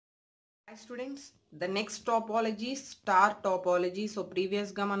Hi students, the next topology star topology. So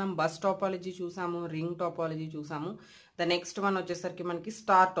previous ga manam bus topology చూసాము, ring topology చూసాము. The next one వచ్చేసరికి మనకి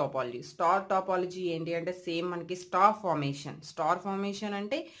star topology. Star topology ఏంటి అంటే same మనకి star formation. Star formation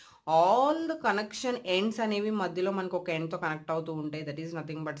అంటే all the connection ends అనేవి మధ్యలో మనకు ఒక ఎండ్ తో కనెక్ట్ అవుతూ ఉంటాయి. That is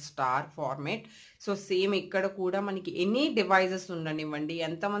nothing but star format. So same ఇక్కడ కూడా మనకి ఎనీ డివైజెస్ ఉండనివ్వండి,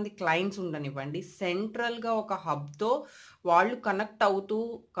 ఎంతమంది క్లయింట్స్ ఉండనివ్వండి, సెంట్రల్ గా ఒక హబ్ తో వాళ్ళు కనెక్ట్ అవుతూ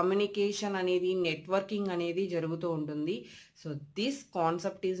కమ్యూనికేషన్ అనేది, నెట్వర్కింగ్ అనేది జరుగుతూ ఉంటుంది. So this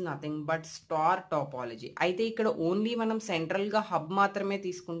concept is nothing but star topology. అయితే ఇక్కడ ఓన్లీ మనం సెంట్రల్గా హబ్ మాత్రమే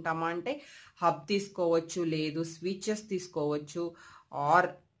తీసుకుంటామా అంటే హబ్ తీసుకోవచ్చు, లేదు స్విచెస్ తీసుకోవచ్చు, ఆర్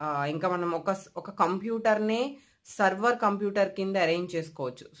ఇంకా మనం ఒక కంప్యూటర్నే సర్వర్ కంప్యూటర్ కింద అరేంజ్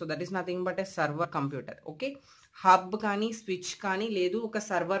చేసుకోవచ్చు. So that is nothing but A server computer. Okay, hub కానీ స్విచ్ కానీ లేదు ఒక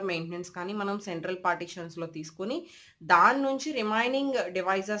సర్వర్ మెయింటెనెన్స్ కానీ మనం సెంట్రల్ పార్టిషన్స్లో తీసుకుని దాని నుంచి రిమైనింగ్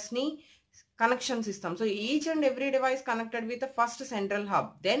డివైజెస్ని కనెక్షన్స్ ఇస్తాం. So each and every device connected with first central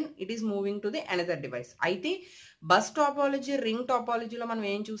hub, then it is moving to the another device. అయితే బస్ టాపాలజీ, రింగ్ టాపాలజీలో మనం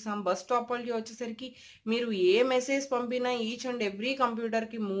ఏం చూసాం, బస్ టాపాలజీ వచ్చేసరికి మీరు ఏ మెసేజ్ పంపినా ఈచ్ అండ్ ఎవ్రీ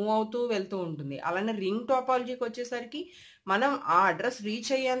కంప్యూటర్కి మూవ్ అవుతూ వెళ్తూ ఉంటుంది. అలానే రింగ్ టాపాలజీకి వచ్చేసరికి మనం ఆ అడ్రస్ రీచ్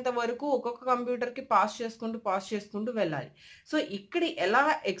అయ్యేంత వరకు ఒక్కొక్క కంప్యూటర్కి పాస్ చేసుకుంటూ వెళ్ళాలి. సో ఇక్కడ ఎలా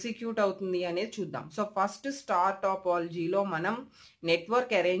ఎగ్జిక్యూట్ అవుతుంది అనేది చూద్దాం. సో ఫస్ట్ స్టార్ టాపాలజీలో మనం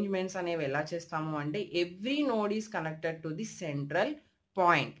నెట్వర్క్ అరేంజ్మెంట్స్ అనేవి ఎలా చేస్తాము అంటే every node is connected to the central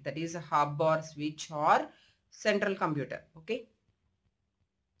point, that is hub are switch are central computer. Okay,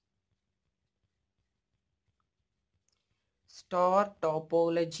 star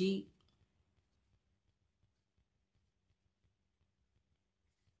topology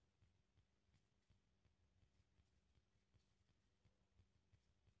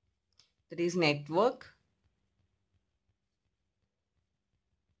that is network.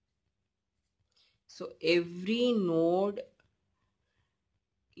 So every node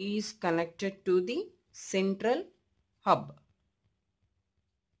is connected to the central hub.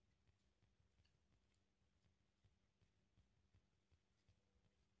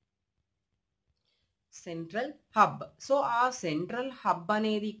 Central hub. So ఆ central hub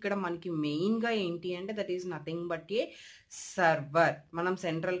అనేది ఇక్కడ మనకి మెయిన్గా ఏంటి అంటే that is nothing but A server. మనం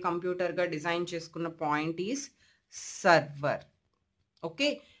central కంప్యూటర్గా design చేసుకున్న point is server. Okay,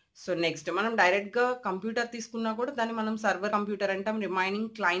 so next మనం డైరెక్ట్గా కంప్యూటర్ తీసుకున్నా కూడా దాన్ని మనం సర్వర్ కంప్యూటర్ అంటాం,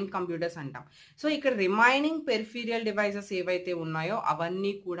 రిమైనింగ్ క్లయింట్ కంప్యూటర్స్ అంటాం. సో ఇక్కడ రిమైనింగ్ పెరిఫీరియల్ డివైసెస్ ఏవైతే ఉన్నాయో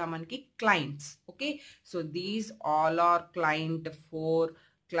అవన్నీ కూడా మనకి clients. Okay, so these all are client 4,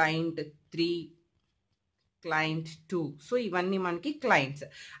 client 3, client 2. So ఇవన్నీ మనకి క్లయింట్స్.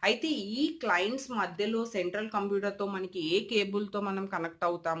 అయితే ఈ క్లయింట్స్ మధ్యలో సెంట్రల్ కంప్యూటర్తో మనకి ఏ కేబుల్తో మనం కనెక్ట్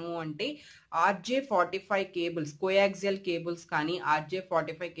అవుతాము అంటే RJ45 కేబుల్స్, కోయాక్సియల్ కేబుల్స్ కానీ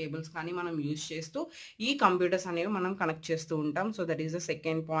RJ45 కేబుల్స్ కానీ మనం యూజ్ చేస్తూ ఈ కంప్యూటర్స్ అనేవి మనం కనెక్ట్ చేస్తూ ఉంటాం. So that is the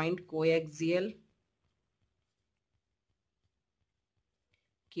second point, coaxial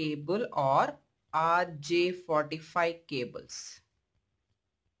cable are RJ45 cables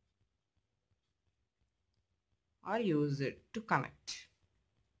are used to connect.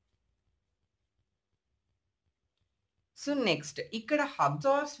 So next ఇక్కడ హబ్స్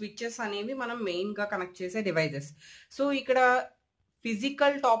ఆర్ స్విచెస్ అనేవి మనం మెయిన్గా కనెక్ట్ చేసే డివైజెస్. సో ఇక్కడ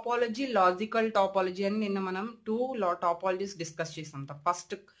ఫిజికల్ టాపాలజీ, లాజికల్ టాపాలజీ అని నిన్న మనం 2 టాపాలజీస్ డిస్కస్ చేసాం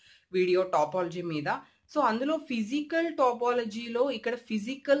ఫస్ట్ వీడియో టాపాలజీ మీద. సో అందులో ఫిజికల్ టాపాలజీలో ఇక్కడ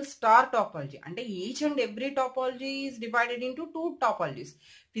ఫిజికల్ స్టార్ టాపాలజీ అంటే each and every topology is divided into 2 టాపాలజీస్,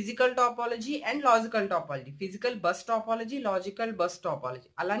 physical topology and logical topology. Physical bus topology, logical bus topology.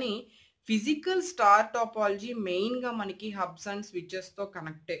 అలానే physical star topology మెయిన్గా మనకి హబ్స్ అండ్ స్విచెస్తో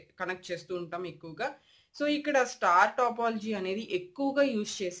కనెక్ట్ చేస్తూ ఉంటాం ఎక్కువగా. సో ఇక్కడ స్టార్ టాపాలజీ అనేది ఎక్కువగా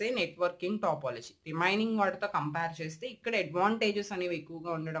యూజ్ చేసే నెట్వర్కింగ్ టాపాలజీ. రిమైనింగ్ వాటితో కంపేర్ చేస్తే ఇక్కడ అడ్వాంటేజెస్ అనేవి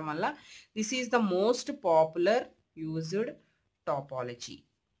ఎక్కువగా ఉండడం వల్ల this is the most popular used topology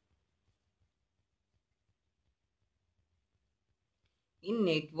in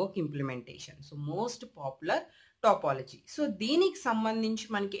network implementation. So most popular topology. So దీనికి సంబంధించి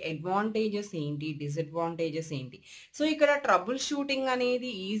మనకి అడ్వాంటేజెస్ ఏంటి, డిసడ్వాంటేజెస్ ఏంటి? సో ఇక్కడ ట్రబుల్ షూటింగ్ అనేది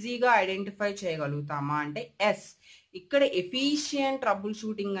ఈజీగా ఐడెంటిఫై చేయగలుగుతామా అంటే ఎస్. ఇక్కడ ఎఫిషియంట్ ట్రబుల్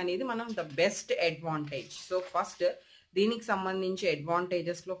షూటింగ్ అనేది మనం the best advantage. So first దీనికి సంబంధించి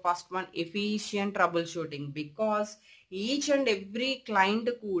అడ్వాంటేజెస్లో first one efficient trouble shooting. Because each and every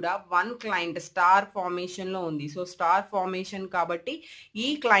client కూడా వన్ క్లయింట్ స్టార్ ఫార్మేషన్లో ఉంది. సో స్టార్ ఫార్మేషన్ కాబట్టి ఈ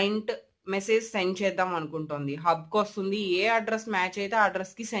క్లయింట్ మెసేజ్ సెండ్ చేద్దాం అనుకుంటుంది, హబ్కి వస్తుంది, ఏ అడ్రస్ మ్యాచ్ అయితే ఆ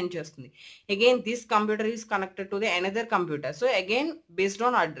అడ్రస్కి సెండ్ చేస్తుంది. Again this computer is connected to the another computer. So again based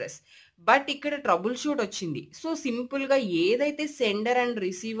on address. But ఇక్కడ ట్రబుల్ షూట్ వచ్చింది. సో సింపుల్ గా ఏదైతే సెండర్ అండ్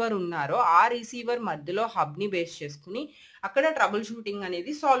రిసీవర్ ఉన్నారో ఆ రిసీవర్ మధ్యలో హబ్ ని బేస్ చేసుకుని అక్కడ ట్రబుల్ షూటింగ్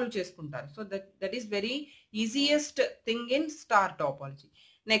అనేది సాల్వ్ చేసుకుంటారు. So that is very easiest thing in star topology.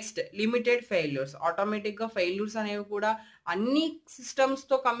 Next limited failures. Automatic గా ఫెయిల్యూర్స్ అనేవి కూడా అన్ని సిస్టమ్స్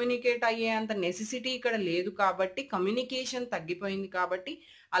తో కమ్యూనికేట్ అయ్యే అంత నెసెసిటీ ఇక్కడ లేదు కాబట్టి కమ్యూనికేషన్ తగ్గిపోయింది కాబట్టి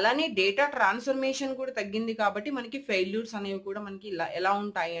అలానే డేటా ట్రాన్స్ఫర్మేషన్ కూడా తగ్గింది కాబట్టి మనకి ఫెయిల్యూర్స్ అనేవి కూడా మనకి ఎలా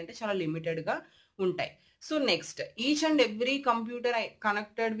ఉంటాయి అంటే చాలా లిమిటెడ్ గా ఉంటాయి. So next each and every computer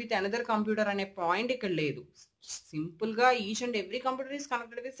connected with another computer అనే పాయింట్ ఇక్కడ లేదు. సింపుల్ గా each and every computer is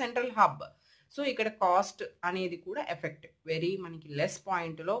connected with central hub. So ఇక్కడ కాస్ట్ అనేది కూడా ఎఫెక్టివ్ వెరీ మనకి లెస్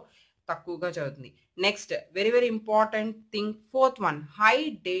పాయింట్ లో తక్కువగా చదువుతుంది. Next very very important thing fourth one, high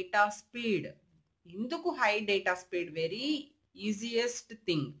data speed. ఎందుకు high data speed? Very easiest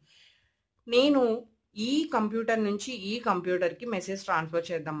thing. నేను ఈ కంప్యూటర్ నుంచి ఈ కంప్యూటర్కి మెసేజ్ ట్రాన్స్ఫర్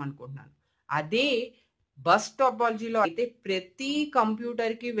చేద్దాం అనుకుంటున్నాను. అదే బస్ టాపాలజీలో అయితే ప్రతి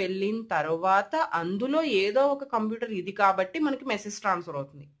కంప్యూటర్కి వెళ్ళిన తర్వాత అందులో ఏదో ఒక కంప్యూటర్ ఇది కాబట్టి మనకి మెసేజ్ ట్రాన్స్ఫర్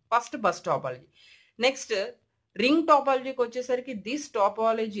అవుతుంది. First bus topology. Next ring టాపాలజీకి వచ్చేసరికి this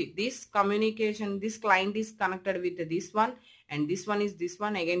topology, this communication, this client is connected with this one and this one is this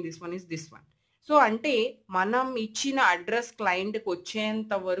one, again this one is this one. So అంటే మనం ఇచ్చిన address క్లయింట్కి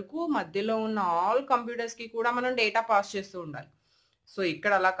వచ్చేంత వరకు మధ్యలో ఉన్న ఆల్ కంప్యూటర్స్కి కూడా మనం డేటా పాస్ చేస్తూ ఉండాలి. సో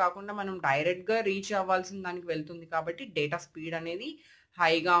ఇక్కడ అలా కాకుండా మనం డైరెక్ట్గా రీచ్ అవ్వాల్సిన దానికి వెళ్తుంది కాబట్టి డేటా స్పీడ్ అనేది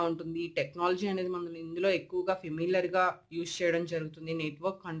హైగా ఉంటుంది. టెక్నాలజీ అనేది మనం ఇందులో ఎక్కువగా ఫెమిలియర్గా యూజ్ చేయడం జరుగుతుంది.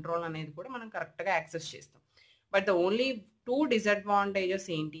 నెట్వర్క్ కంట్రోల్ అనేది కూడా మనం కరెక్ట్గా యాక్సెస్ చేస్తాం. బట్ ద ఓన్లీ 2 డిసడ్వాంటేజెస్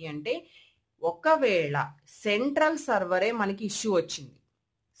ఏంటి అంటే ఒకవేళ సెంట్రల్ సర్వరే మనకి ఇష్యూ వచ్చింది,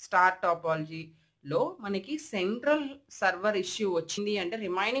 స్టార్ టాపాలజీలో మనకి సెంట్రల్ సర్వర్ ఇష్యూ వచ్చింది అంటే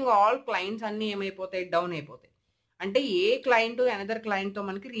రిమైనింగ్ ఆల్ క్లయింట్స్ అన్ని ఏమైపోతాయి? డౌన్ అయిపోతాయి. అంటే ఏ క్లయింట్ అనదర్ క్లయింట్తో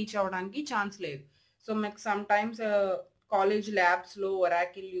మనకి రీచ్ అవ్వడానికి ఛాన్స్ లేదు. సో మనకి some times college ల్యాబ్స్లో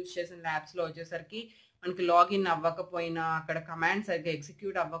Oracle use చేసిన ల్యాబ్స్లో వచ్చేసరికి మనకి లాగిన్ అవ్వకపోయినా, అక్కడ కమాండ్ సరిగ్గా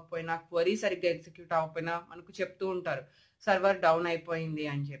ఎగ్జిక్యూట్ అవ్వకపోయినా, క్వరీ సరిగ్గా ఎగ్జిక్యూట్ అవ్వకపోయినా మనకు చెప్తూ ఉంటారు సర్వర్ డౌన్ అయిపోయింది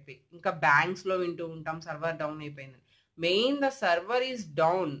అని చెప్పి. ఇంకా బ్యాంక్స్లో వింటూ ఉంటాం సర్వర్ డౌన్ అయిపోయింది. Main the server is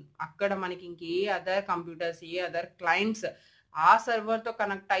down. అక్కడ మనకి ఇంకే అదర్ కంప్యూటర్స్, ఏ అదర్ క్లయింట్స్ ఆ సర్వర్తో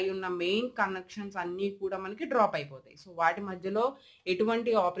కనెక్ట్ అయి ఉన్న మెయిన్ కనెక్షన్స్ అన్నీ కూడా మనకి డ్రాప్ అయిపోతాయి. సో వాటి మధ్యలో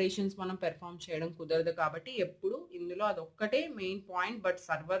ఎటువంటి ఆపరేషన్స్ మనం పెర్ఫామ్ చేయడం కుదరదు కాబట్టి ఎప్పుడు ఇందులో అదొక్కటే main point. But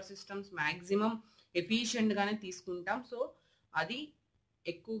server systems maximum ఎఫిషియెంట్గానే తీసుకుంటాం. సో అది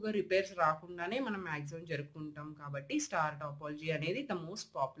ఎక్కువగా రిపేర్స్ రాకుండానే మనం మ్యాక్సిమం జరుపుకుంటాం కాబట్టి స్టార్ టాపాలజీ అనేది the most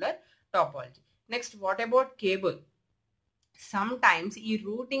popular topology. Next what about cable? Some times ఈ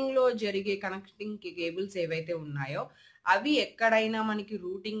రూటింగ్లో జరిగే కనెక్టింగ్ కేబుల్స్ ఏవైతే ఉన్నాయో అవి ఎక్కడైనా మనకి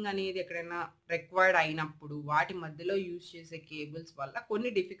రూటింగ్ అనేది ఎక్కడైనా రిక్వైర్డ్ అయినప్పుడు వాటి మధ్యలో యూజ్ చేసే కేబుల్స్ వల్ల కొన్ని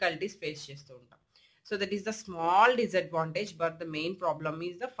డిఫికల్టీస్ ఫేస్ చేస్తూ ఉంటాం. So that is the small disadvantage but the main problem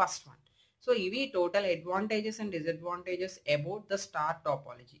is the first one. So ఇవి total advantages and disadvantages about the star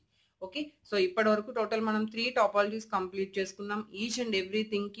topology. Okay, so ఇప్పటి వరకు టోటల్ మనం 3 టాపాలజీస్ కంప్లీట్ చేసుకున్నాం. ఈచ్ అండ్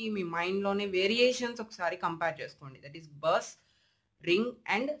ఎవ్రీథింగ్కి మీ మైండ్లోనే వేరియేషన్స్ ఒకసారి compare చేసుకోండి. That is bus, ring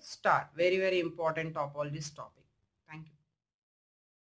and star. Very very important టాపాలజీస్ topic.